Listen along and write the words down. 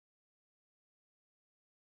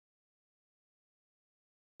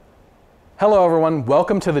Hello everyone,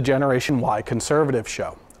 welcome to the Generation Y Conservative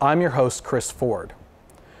Show. I'm your host, Chris Ford.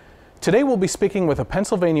 Today we'll be speaking with a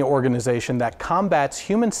Pennsylvania organization that combats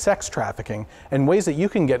human sex trafficking and ways that you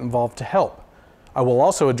can get involved to help. I will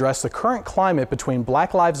also address the current climate between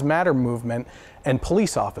Black Lives Matter movement and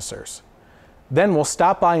police officers. Then we'll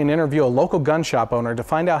stop by and interview a local gun shop owner to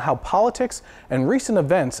find out how politics and recent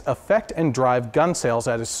events affect and drive gun sales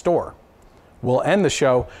at his store. We'll end the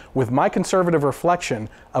show with my conservative reflection,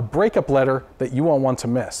 a breakup letter that you won't want to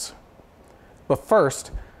miss. But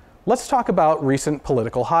first, let's talk about recent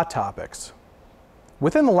political hot topics.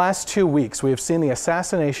 Within the last 2 weeks, we have seen the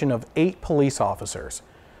assassination of 8 police officers.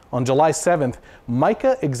 On July 7th,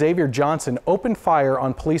 Micah Xavier Johnson opened fire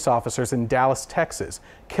on police officers in Dallas, Texas,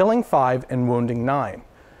 killing 5 and wounding 9.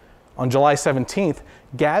 On July 17th,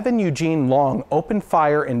 Gavin Eugene Long opened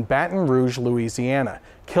fire in Baton Rouge, Louisiana,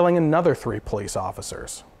 killing another 3 police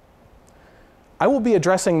officers. I will be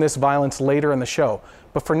addressing this violence later in the show,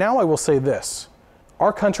 but for now I will say this.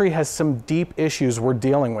 Our country has some deep issues we're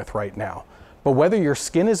dealing with right now, but whether your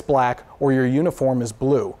skin is black or your uniform is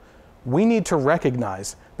blue, we need to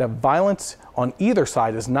recognize that violence on either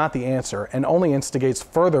side is not the answer and only instigates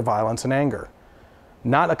further violence and anger,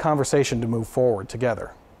 not a conversation to move forward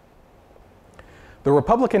together. The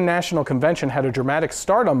Republican National Convention had a dramatic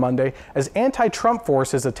start on Monday as anti-Trump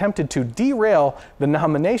forces attempted to derail the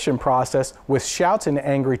nomination process with shouts and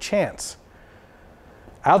angry chants.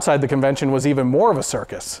 Outside the convention was even more of a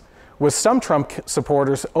circus, with some Trump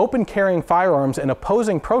supporters open carrying firearms and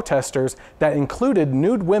opposing protesters that included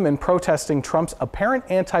nude women protesting Trump's apparent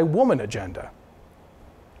anti-woman agenda.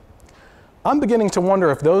 I'm beginning to wonder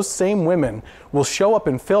if those same women will show up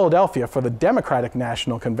in Philadelphia for the Democratic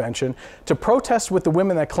National Convention to protest with the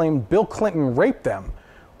women that claimed Bill Clinton raped them,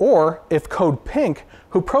 or if Code Pink,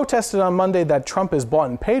 who protested on Monday that Trump is bought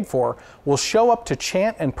and paid for, will show up to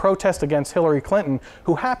chant and protest against Hillary Clinton,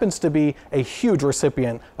 who happens to be a huge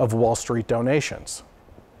recipient of Wall Street donations.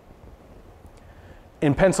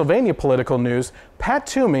 In Pennsylvania political news, Pat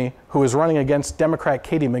Toomey, who is running against Democrat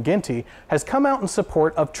Katie McGinty, has come out in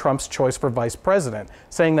support of Trump's choice for vice president,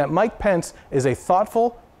 saying that Mike Pence is a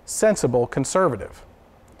thoughtful, sensible conservative.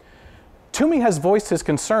 Toomey has voiced his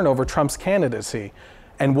concern over Trump's candidacy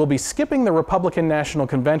and will be skipping the Republican National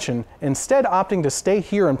Convention, instead opting to stay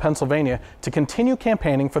here in Pennsylvania to continue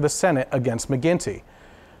campaigning for the Senate against McGinty.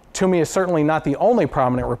 Toomey is certainly not the only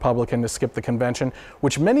prominent Republican to skip the convention,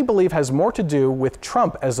 which many believe has more to do with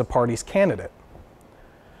Trump as the party's candidate.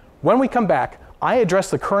 When we come back, I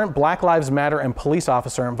address the current Black Lives Matter and police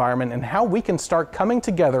officer environment and how we can start coming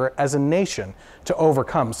together as a nation to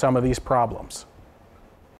overcome some of these problems.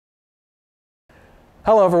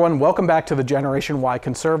 Hello everyone, welcome back to the Generation Y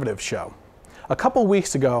Conservative Show. A couple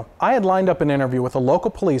weeks ago, I had lined up an interview with a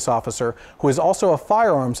local police officer who is also a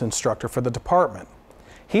firearms instructor for the department.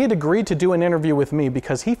 He had agreed to do an interview with me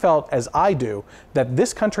because he felt, as I do, that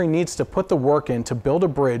this country needs to put the work in to build a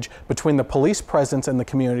bridge between the police presence and the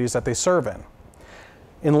communities that they serve in.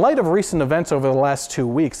 In light of recent events over the last 2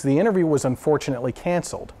 weeks, the interview was unfortunately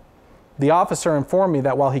canceled. The officer informed me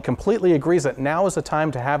that while he completely agrees that now is the time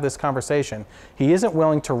to have this conversation, he isn't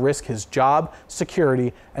willing to risk his job,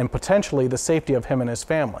 security, and potentially the safety of him and his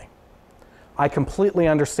family. I completely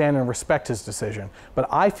understand and respect his decision, but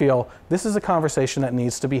I feel this is a conversation that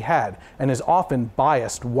needs to be had and is often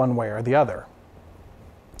biased one way or the other.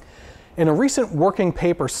 In a recent working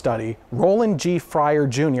paper study, Roland G. Fryer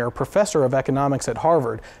Jr., a professor of economics at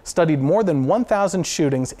Harvard, studied more than 1,000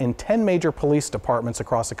 shootings in 10 major police departments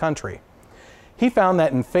across the country. He found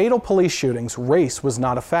that in fatal police shootings, race was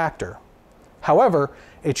not a factor. However,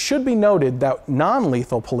 it should be noted that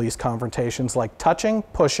non-lethal police confrontations like touching,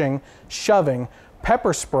 pushing, shoving,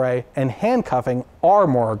 pepper spray, and handcuffing are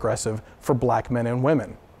more aggressive for black men and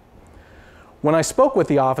women. When I spoke with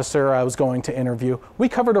the officer I was going to interview, we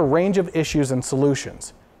covered a range of issues and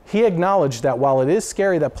solutions. He acknowledged that while it is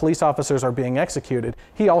scary that police officers are being executed,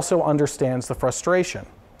 he also understands the frustration.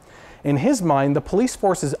 In his mind, the police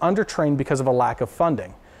force is undertrained because of a lack of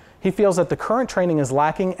funding. He feels that the current training is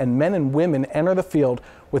lacking and men and women enter the field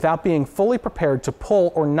without being fully prepared to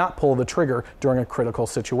pull or not pull the trigger during a critical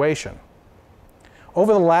situation.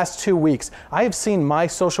 Over the last 2 weeks, I have seen my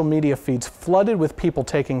social media feeds flooded with people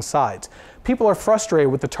taking sides. People are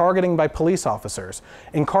frustrated with the targeting by police officers,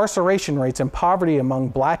 incarceration rates, and poverty among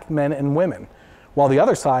black men and women, while the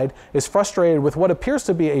other side is frustrated with what appears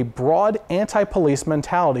to be a broad anti-police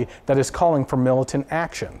mentality that is calling for militant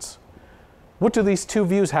actions. What do these two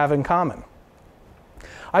views have in common?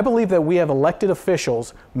 I believe that we have elected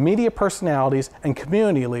officials, media personalities, and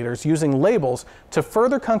community leaders using labels to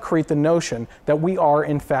further concrete the notion that we are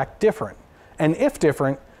in fact different. And if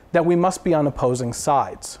different, that we must be on opposing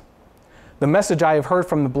sides. The message I have heard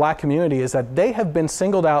from the Black community is that they have been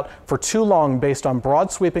singled out for too long based on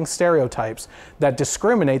broad sweeping stereotypes that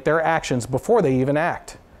discriminate their actions before they even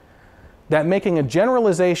act. That making a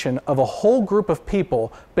generalization of a whole group of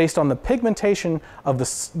people based on the pigmentation of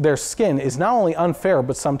their skin is not only unfair,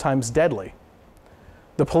 but sometimes deadly.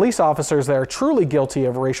 The police officers that are truly guilty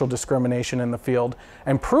of racial discrimination in the field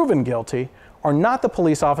and proven guilty are not the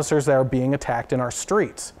police officers that are being attacked in our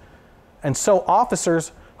streets. And so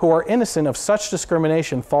officers who are innocent of such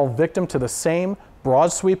discrimination fall victim to the same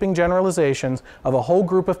broad sweeping generalizations of a whole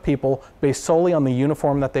group of people based solely on the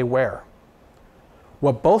uniform that they wear.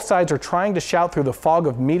 What both sides are trying to shout through the fog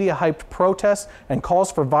of media-hyped protests and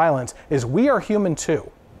calls for violence is we are human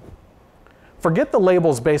too. Forget the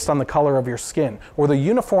labels based on the color of your skin or the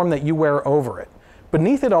uniform that you wear over it.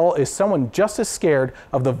 Beneath it all is someone just as scared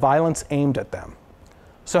of the violence aimed at them.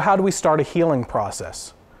 So how do we start a healing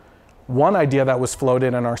process? One idea that was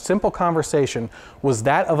floated in our simple conversation was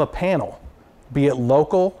that of a panel, be it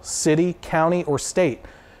local, city, county, or state,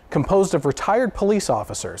 composed of retired police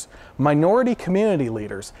officers, minority community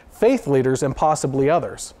leaders, faith leaders, and possibly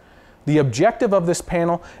others. The objective of this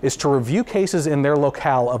panel is to review cases in their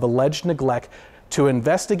locale of alleged neglect to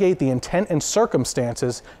investigate the intent and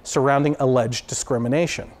circumstances surrounding alleged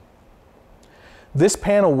discrimination. This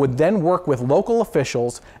panel would then work with local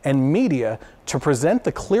officials and media to present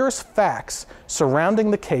the clearest facts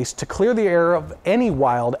surrounding the case to clear the air of any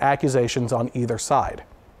wild accusations on either side.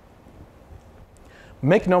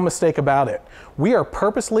 Make no mistake about it, we are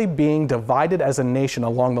purposely being divided as a nation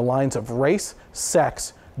along the lines of race,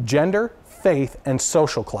 sex, gender, faith, and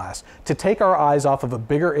social class to take our eyes off of a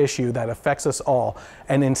bigger issue that affects us all,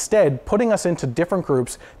 and instead putting us into different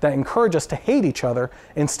groups that encourage us to hate each other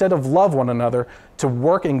instead of love one another to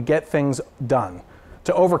work and get things done,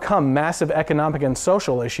 to overcome massive economic and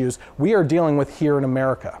social issues we are dealing with here in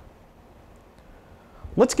America.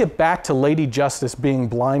 Let's get back to Lady Justice being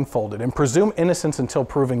blindfolded and presume innocence until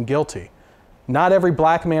proven guilty. Not every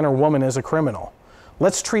black man or woman is a criminal.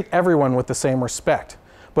 Let's treat everyone with the same respect.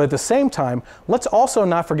 But at the same time, let's also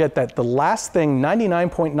not forget that the last thing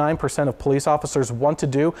 99.9% of police officers want to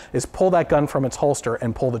do is pull that gun from its holster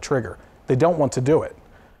and pull the trigger. They don't want to do it.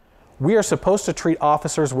 We are supposed to treat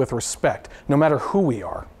officers with respect, no matter who we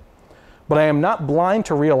are. But I am not blind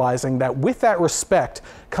to realizing that with that respect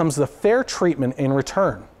comes the fair treatment in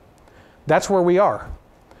return. That's where we are.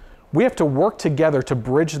 We have to work together to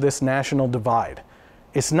bridge this national divide.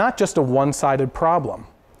 It's not just a one-sided problem.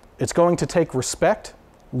 It's going to take respect,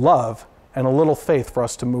 love, and a little faith for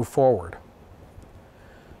us to move forward.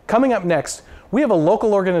 Coming up next, we have a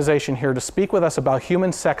local organization here to speak with us about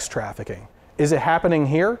human sex trafficking. Is it happening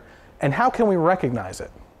here? And how can we recognize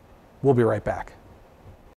it? We'll be right back.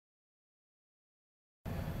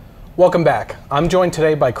 Welcome back. I'm joined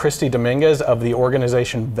today by Christy Dominguez of the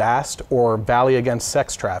organization VAST, or Valley Against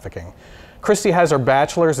Sex Trafficking. Christy has her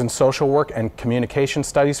bachelor's in social work and communication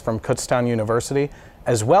studies from Kutztown University,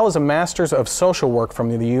 as well as a master's of social work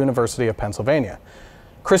from the University of Pennsylvania.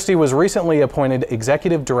 Christy was recently appointed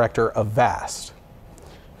executive director of VAST.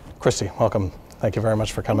 Christy, welcome. Thank you very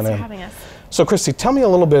much for coming in. Thanks for having us. So Christy, tell me a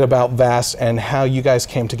little bit about VAST and how you guys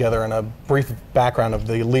came together and a brief background of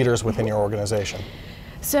the leaders within your organization.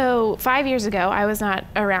 So 5 years ago, I was not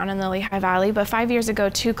around in the Lehigh Valley, but 5 years ago,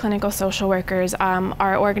 two clinical social workers,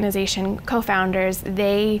 our organization co-founders,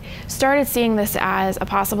 they started seeing this as a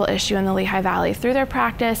possible issue in the Lehigh Valley through their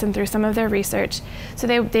practice and through some of their research. So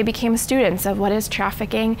they became students of what is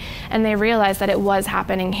trafficking, and they realized that it was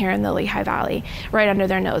happening here in the Lehigh Valley, right under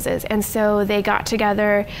their noses. And so they got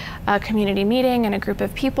together a community meeting and a group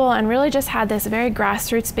of people and really just had this very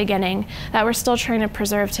grassroots beginning that we're still trying to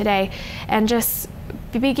preserve today, and just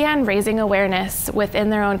began raising awareness within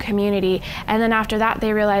their own community. And then after that,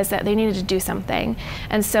 they realized that they needed to do something.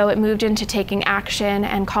 And so it moved into taking action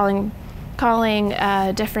and calling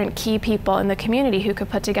different key people in the community who could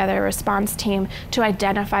put together a response team to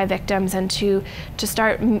identify victims and to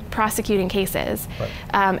start prosecuting cases.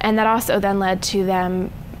 Right. And that also then led to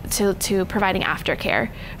them to providing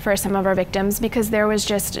aftercare for some of our victims, because there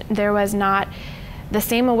was not the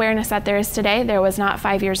same awareness that there is today. There was not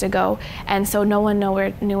 5 years ago, and so no one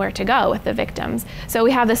knew where to go with the victims. So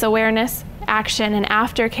we have this awareness, action, and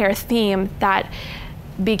aftercare theme that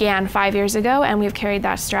began 5 years ago, and we've carried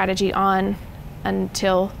that strategy on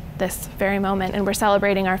until this very moment, and we're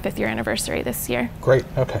celebrating our 5th year anniversary this year. Great,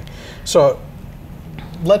 okay. So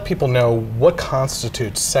let people know what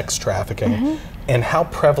constitutes sex trafficking, and how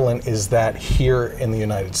prevalent is that here in the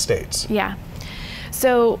United States? Yeah.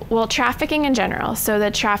 So, well, trafficking in general, so the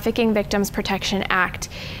Trafficking Victims Protection Act,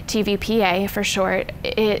 TVPA for short,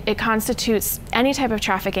 it constitutes any type of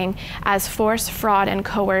trafficking as force, fraud, and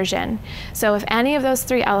coercion. So if any of those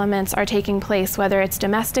three elements are taking place, whether it's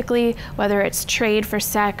domestically, whether it's trade for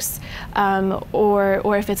sex,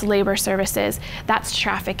 or if it's labor services, that's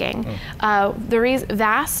trafficking.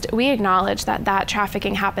 We acknowledge that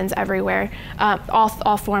trafficking happens everywhere.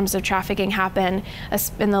 All forms of trafficking happen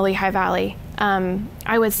in the Lehigh Valley.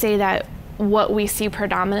 I would say that what we see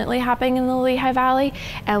predominantly happening in the Lehigh Valley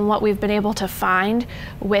and what we've been able to find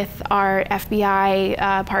with our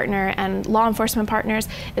FBI partner and law enforcement partners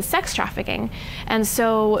is sex trafficking. And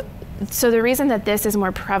so the reason that this is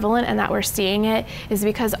more prevalent and that we're seeing it is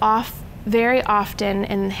because very often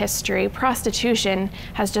in history, prostitution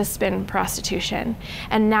has just been prostitution.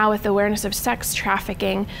 And now with the awareness of sex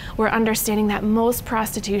trafficking, we're understanding that most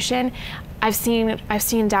prostitution, I've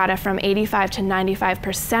seen data from 85 to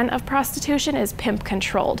 95% of prostitution is pimp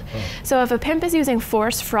controlled. So if a pimp is using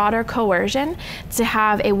force, fraud, or coercion to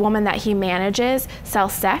have a woman that he manages sell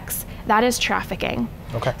sex, that is trafficking.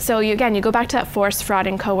 Okay. So you go back to that force, fraud,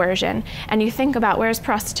 and coercion, and you think about where's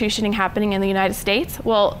prostitution happening in the United States?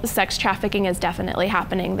 Well, sex trafficking is definitely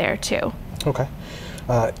happening there too. Okay.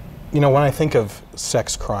 You know, when I think of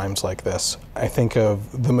sex crimes like this, I think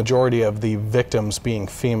of the majority of the victims being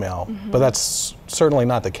female, but that's certainly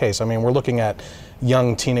not the case. I mean, we're looking at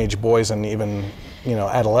young teenage boys and even, you know,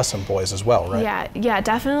 adolescent boys as well, right? Yeah,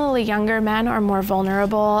 definitely younger men are more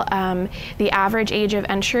vulnerable. The average age of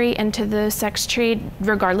entry into the sex trade,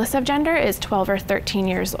 regardless of gender, is 12 or 13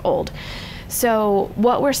 years old. So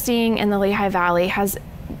what we're seeing in the Lehigh Valley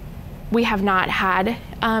we have not had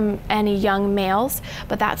any young males,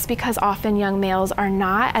 but that's because often young males are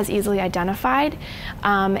not as easily identified,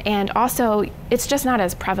 and also it's just not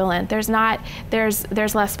as prevalent. There's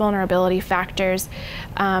less vulnerability factors.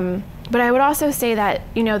 But I would also say that,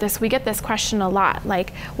 you know, we get this question a lot,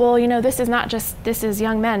 like, well, you know, this is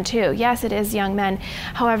young men too. Yes, it is young men.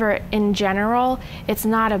 However, in general, it's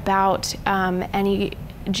not about any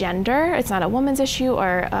gender. It's not a woman's issue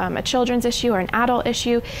or a children's issue or an adult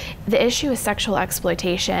issue. The issue is sexual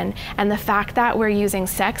exploitation and the fact that we're using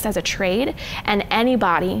sex as a trade, and any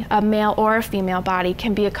body, a male or a female body,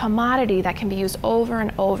 can be a commodity that can be used over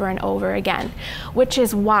and over and over again, which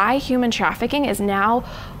is why human trafficking is now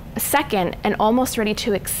second and almost ready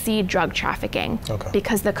to exceed drug trafficking. Okay.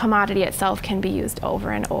 Because the commodity itself can be used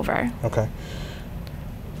over and over. Okay.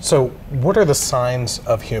 So what are the signs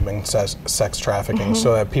of human sex trafficking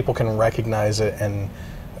so that people can recognize it and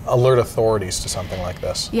alert authorities to something like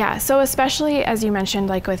this? Yeah, so especially as you mentioned,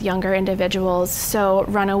 like with younger individuals, so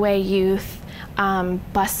runaway youth,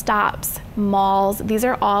 bus stops, malls, these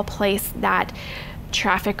are all places that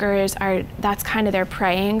traffickers that's kind of their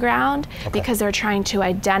preying ground, because they're trying to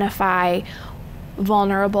identify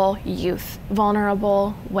vulnerable youth,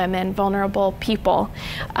 vulnerable women, vulnerable people.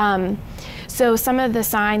 So some of the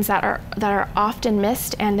signs that are often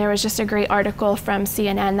missed, and there was just a great article from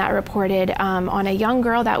CNN that reported on a young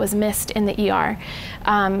girl that was missed in the ER.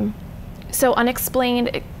 So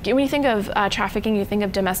unexplained, when you think of trafficking, you think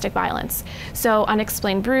of domestic violence. So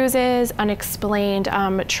unexplained bruises, unexplained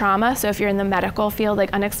trauma. So if you're in the medical field,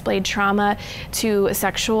 like unexplained trauma to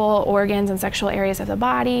sexual organs and sexual areas of the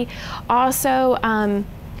body. Also,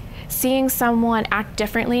 seeing someone act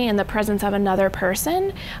differently in the presence of another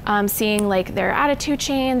person, seeing like their attitude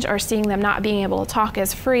change or seeing them not being able to talk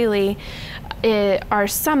as freely are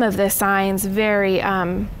some of the signs, very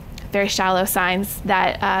shallow signs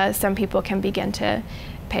that some people can begin to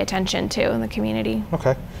pay attention to in the community.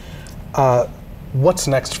 Okay. What's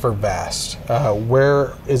next for VAST?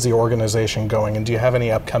 Where is the organization going, and do you have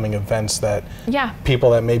any upcoming events that people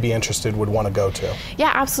that may be interested would want to go to?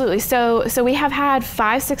 Yeah, absolutely. So we have had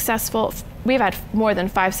we've had more than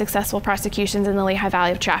 5 successful prosecutions in the Lehigh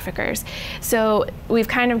Valley of traffickers. So we've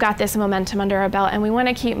kind of got this momentum under our belt, and we want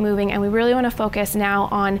to keep moving, and we really want to focus now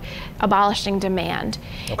on abolishing demand.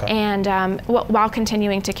 Okay. And while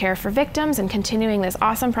continuing to care for victims and continuing this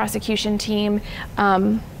awesome prosecution team,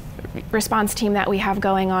 response team that we have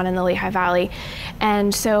going on in the Lehigh Valley.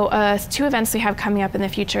 And so 2 events we have coming up in the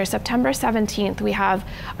future. September 17th, we have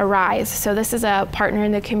Arise. So this is a partner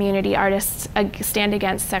in the community, Artists Stand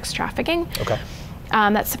Against Sex Trafficking. Okay.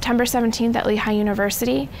 That's September 17th at Lehigh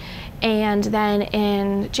University. And then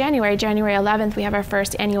in January 11th, we have our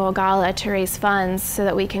first annual gala to raise funds so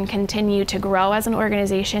that we can continue to grow as an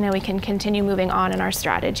organization and we can continue moving on in our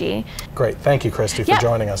strategy. Great. Thank you, Christy, for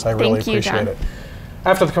joining us. I really appreciate it.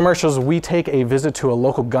 After the commercials, we take a visit to a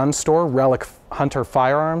local gun store, Relic Hunter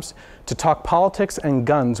Firearms, to talk politics and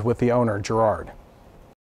guns with the owner, Gerard.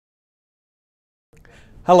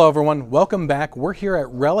 Hello everyone, welcome back. We're here at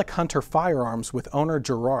Relic Hunter Firearms with owner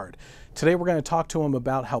Gerard. Today we're going to talk to him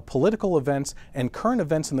about how political events and current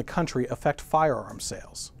events in the country affect firearm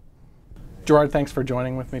sales. Gerard, thanks for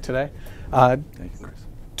joining with me today. Thank you, Chris.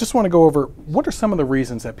 Just want to go over, what are some of the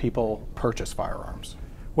reasons that people purchase firearms?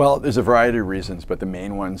 Well, there's a variety of reasons, but the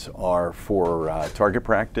main ones are for target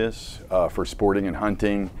practice, for sporting and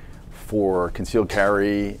hunting, for concealed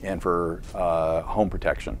carry, and for home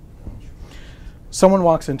protection. Someone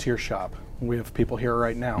walks into your shop. We have people here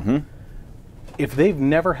right now. Mm-hmm. If they've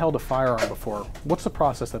never held a firearm before, what's the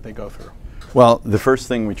process that they go through? Well, the first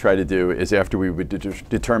thing we try to do is, after we would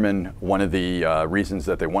determine one of the reasons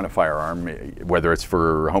that they want a firearm, whether it's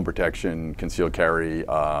for home protection, concealed carry,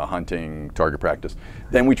 hunting, target practice,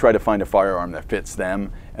 then we try to find a firearm that fits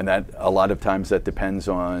them, and that a lot of times that depends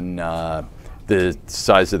on the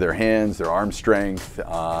size of their hands, their arm strength,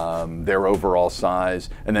 their overall size,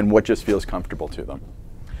 and then what just feels comfortable to them.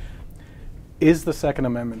 Is the Second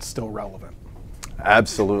Amendment still relevant?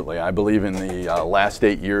 Absolutely. I believe in the last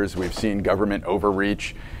 8 years we've seen government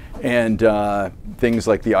overreach and things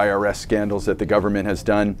like the IRS scandals that the government has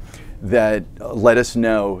done that let us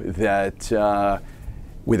know that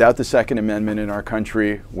without the Second Amendment in our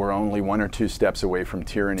country, we're only 1 or 2 steps away from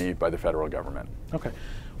tyranny by the federal government. Okay.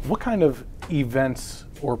 What kind of events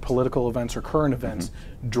or political events or current events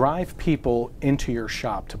drive people into your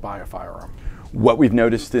shop to buy a firearm? What we've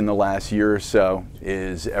noticed in the last year or so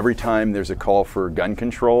is every time there's a call for gun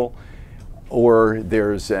control, or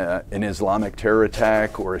there's an Islamic terror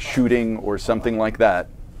attack or a shooting or something like that,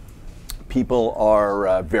 people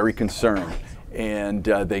are very concerned, and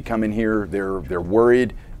they come in here, they're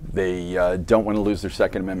worried, they don't want to lose their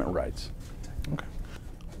Second Amendment rights. Okay.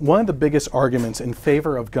 One of the biggest arguments in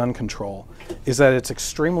favor of gun control is that it's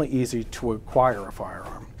extremely easy to acquire a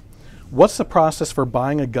firearm. What's the process for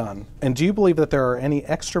buying a gun, and do you believe that there are any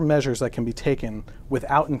extra measures that can be taken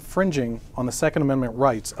without infringing on the Second Amendment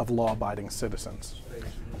rights of law-abiding citizens?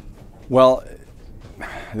 Well,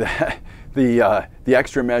 the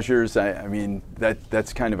extra measures, I mean,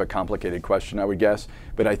 that's kind of a complicated question, I would guess,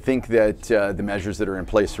 but I think that the measures that are in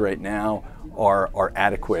place right now are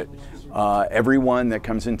adequate. Everyone that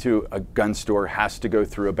comes into a gun store has to go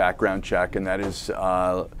through a background check, and that is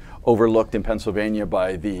overlooked in Pennsylvania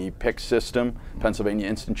by the PIC system, Pennsylvania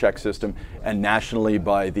Instant Check System, and nationally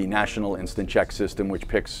by the National Instant Check System, which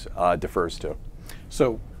PICS defers to.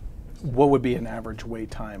 So what would be an average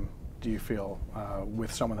wait time, do you feel,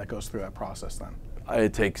 with someone that goes through that process then?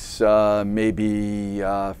 It takes maybe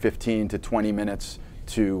 15 to 20 minutes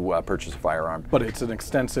to purchase a firearm. But it's an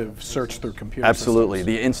extensive search through computer Absolutely.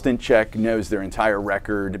 systems. The instant check knows their entire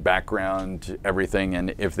record, background, everything,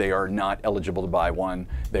 and if they are not eligible to buy one,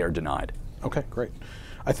 they are denied. Okay, great.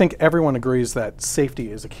 I think everyone agrees that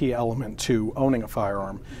safety is a key element to owning a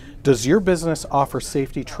firearm. Does your business offer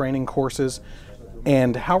safety training courses,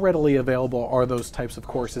 and how readily available are those types of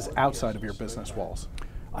courses outside of your business walls?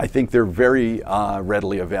 I think they're very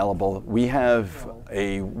readily available. We have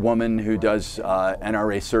a woman who does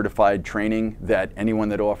NRA certified training that anyone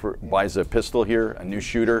that buys a pistol here, a new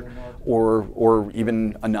shooter, or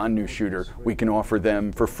even a non-new shooter, we can offer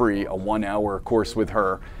them for free a 1-hour course with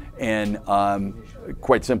her. And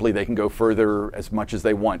quite simply, they can go further as much as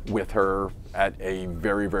they want with her at a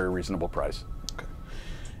very, very reasonable price. Okay.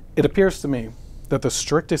 It appears to me that the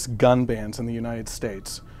strictest gun bans in the United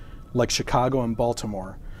States, like Chicago and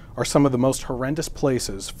Baltimore, are some of the most horrendous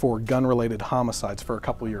places for gun-related homicides for a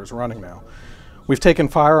couple years running now. We've taken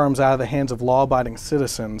firearms out of the hands of law-abiding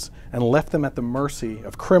citizens and left them at the mercy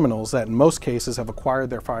of criminals that in most cases have acquired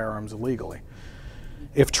their firearms illegally.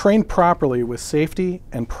 If trained properly with safety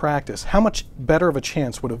and practice, how much better of a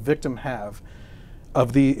chance would a victim have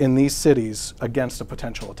in these cities against a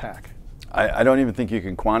potential attack? I don't even think you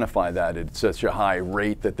can quantify that at such a high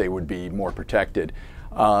rate that they would be more protected.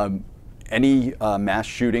 Any mass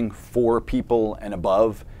shooting, 4 people and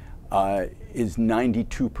above, is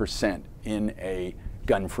 92% in a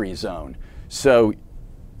gun-free zone. So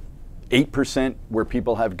 8% where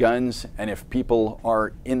people have guns, and if people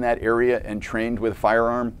are in that area and trained with a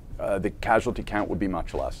firearm, the casualty count would be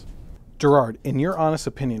much less. Gerard, in your honest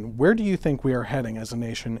opinion, where do you think we are heading as a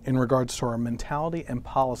nation in regards to our mentality and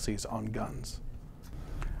policies on guns?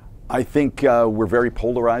 I think we're very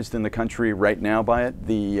polarized in the country right now by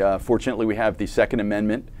it. Fortunately, we have the Second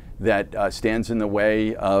Amendment that stands in the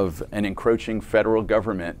way of an encroaching federal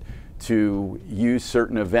government to use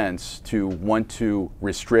certain events to want to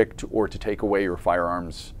restrict or to take away your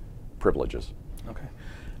firearms privileges. Okay.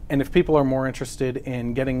 And if people are more interested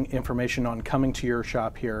in getting information on coming to your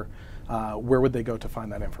shop here, where would they go to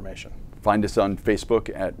find that information? find us on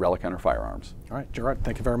Facebook at Relic Hunter Firearms. All right, Gerard,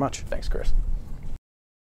 thank you very much. Thanks, Chris.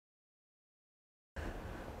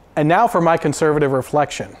 And now for my conservative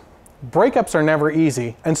reflection. Breakups are never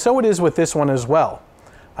easy, and so it is with this one as well.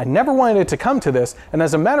 I never wanted it to come to this, and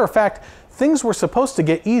as a matter of fact, things were supposed to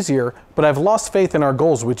get easier, but I've lost faith in our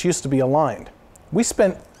goals, which used to be aligned. We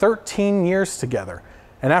spent 13 years together,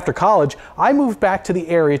 and after college, I moved back to the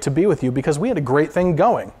area to be with you because we had a great thing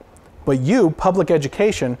going. But you, public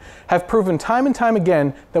education, have proven time and time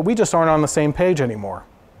again that we just aren't on the same page anymore.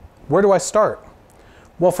 Where do I start?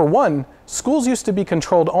 Well, for one, schools used to be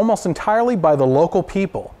controlled almost entirely by the local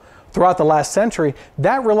people. Throughout the last century,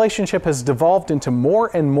 that relationship has devolved into more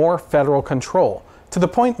and more federal control, to the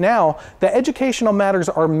point now that educational matters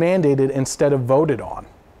are mandated instead of voted on.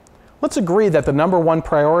 Let's agree that the #1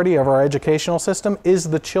 priority of our educational system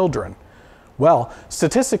is the children. Well,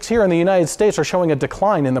 statistics here in the United States are showing a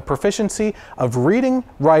decline in the proficiency of reading,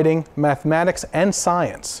 writing, mathematics, and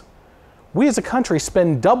science. We as a country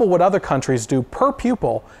spend double what other countries do per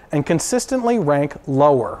pupil and consistently rank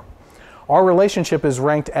lower. Our relationship is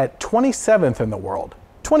ranked at 27th in the world.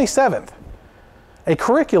 27th. A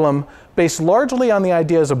curriculum based largely on the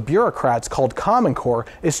ideas of bureaucrats called Common Core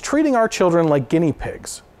is treating our children like guinea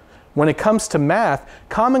pigs. When it comes to math,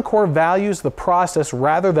 Common Core values the process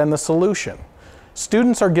rather than the solution.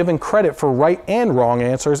 Students are given credit for right and wrong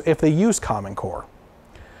answers if they use Common Core.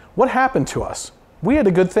 What happened to us? We had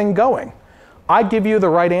a good thing going. I'd give you the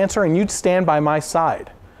right answer and you'd stand by my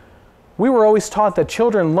side. We were always taught that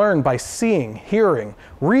children learn by seeing, hearing,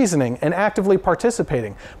 reasoning, and actively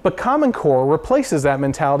participating, but Common Core replaces that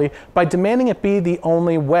mentality by demanding it be the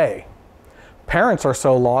only way. Parents are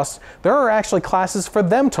so lost, there are actually classes for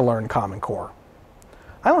them to learn Common Core.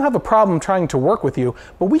 I don't have a problem trying to work with you,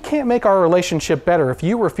 but we can't make our relationship better if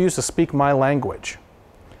you refuse to speak my language.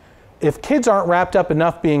 If kids aren't wrapped up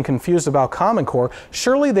enough being confused about Common Core,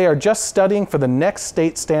 surely they are just studying for the next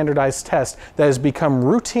state standardized test that has become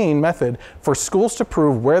routine method for schools to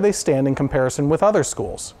prove where they stand in comparison with other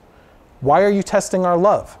schools. Why are you testing our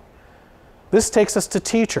love? This takes us to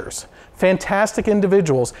teachers, fantastic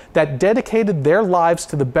individuals that dedicated their lives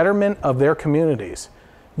to the betterment of their communities.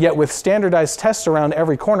 Yet with standardized tests around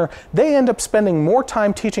every corner, they end up spending more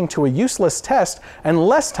time teaching to a useless test and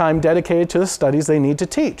less time dedicated to the studies they need to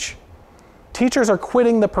teach. Teachers are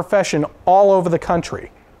quitting the profession all over the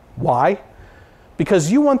country. Why?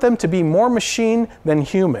 Because you want them to be more machine than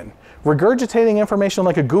human, regurgitating information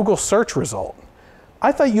like a Google search result.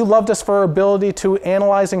 I thought you loved us for our ability to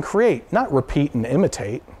analyze and create, not repeat and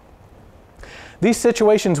imitate. These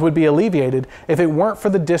situations would be alleviated if it weren't for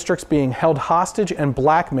the districts being held hostage and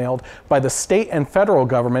blackmailed by the state and federal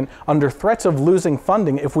government under threats of losing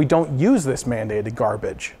funding if we don't use this mandated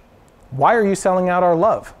garbage. Why are you selling out our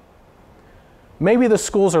love? Maybe the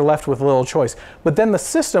schools are left with little choice, but then the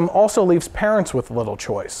system also leaves parents with little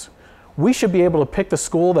choice. We should be able to pick the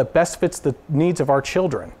school that best fits the needs of our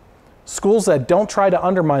children. Schools that don't try to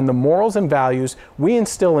undermine the morals and values we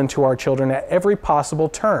instill into our children at every possible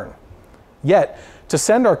turn. Yet, to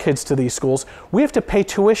send our kids to these schools, we have to pay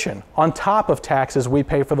tuition on top of taxes we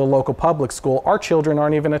pay for the local public school our children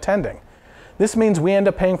aren't even attending. This means we end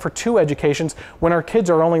up paying for 2 educations when our kids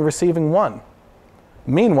are only receiving 1.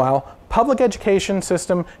 Meanwhile, public education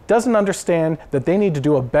system doesn't understand that they need to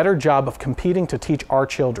do a better job of competing to teach our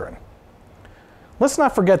children. Let's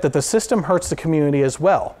not forget that the system hurts the community as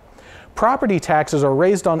well. Property taxes are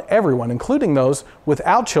raised on everyone, including those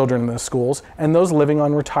without children in the schools and those living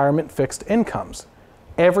on retirement fixed incomes,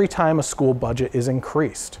 every time a school budget is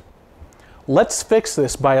increased. Let's fix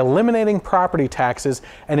this by eliminating property taxes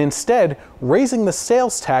and instead raising the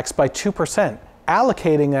sales tax by 2%,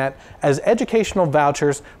 allocating that as educational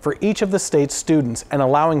vouchers for each of the state's students and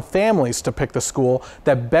allowing families to pick the school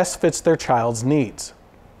that best fits their child's needs.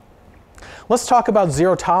 Let's talk about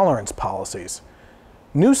zero tolerance policies.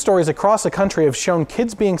 News stories across the country have shown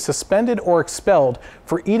kids being suspended or expelled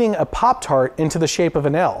for eating a Pop-Tart into the shape of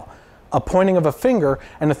an L, a pointing of a finger,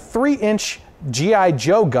 and a 3-inch G.I.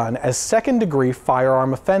 Joe gun as second-degree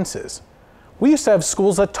firearm offenses. We used to have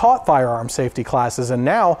schools that taught firearm safety classes, and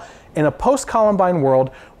now, in a post-Columbine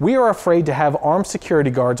world, we are afraid to have armed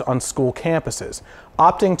security guards on school campuses,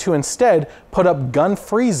 opting to instead put up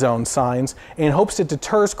gun-free zone signs in hopes it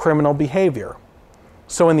deters criminal behavior.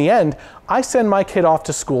 So in the end, I send my kid off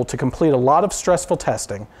to school to complete a lot of stressful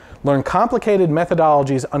testing, learn complicated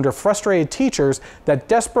methodologies under frustrated teachers that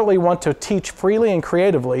desperately want to teach freely and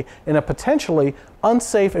creatively in a potentially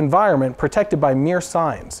unsafe environment protected by mere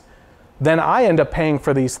signs. Then I end up paying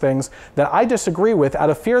for these things that I disagree with out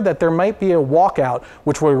of fear that there might be a walkout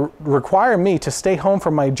which would require me to stay home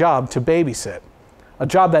from my job to babysit. a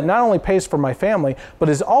job that not only pays for my family, but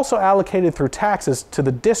is also allocated through taxes to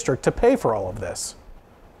the district to pay for all of this.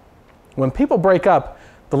 When people break up,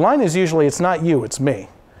 the line is usually, it's not you, it's me.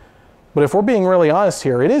 But if we're being really honest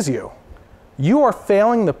here, it is you. You are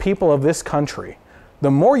failing the people of this country. The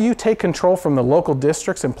more you take control from the local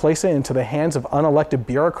districts and place it into the hands of unelected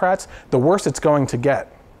bureaucrats, the worse it's going to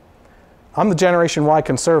get. I'm the Generation Y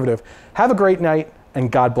conservative. Have a great night,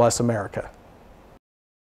 and God bless America.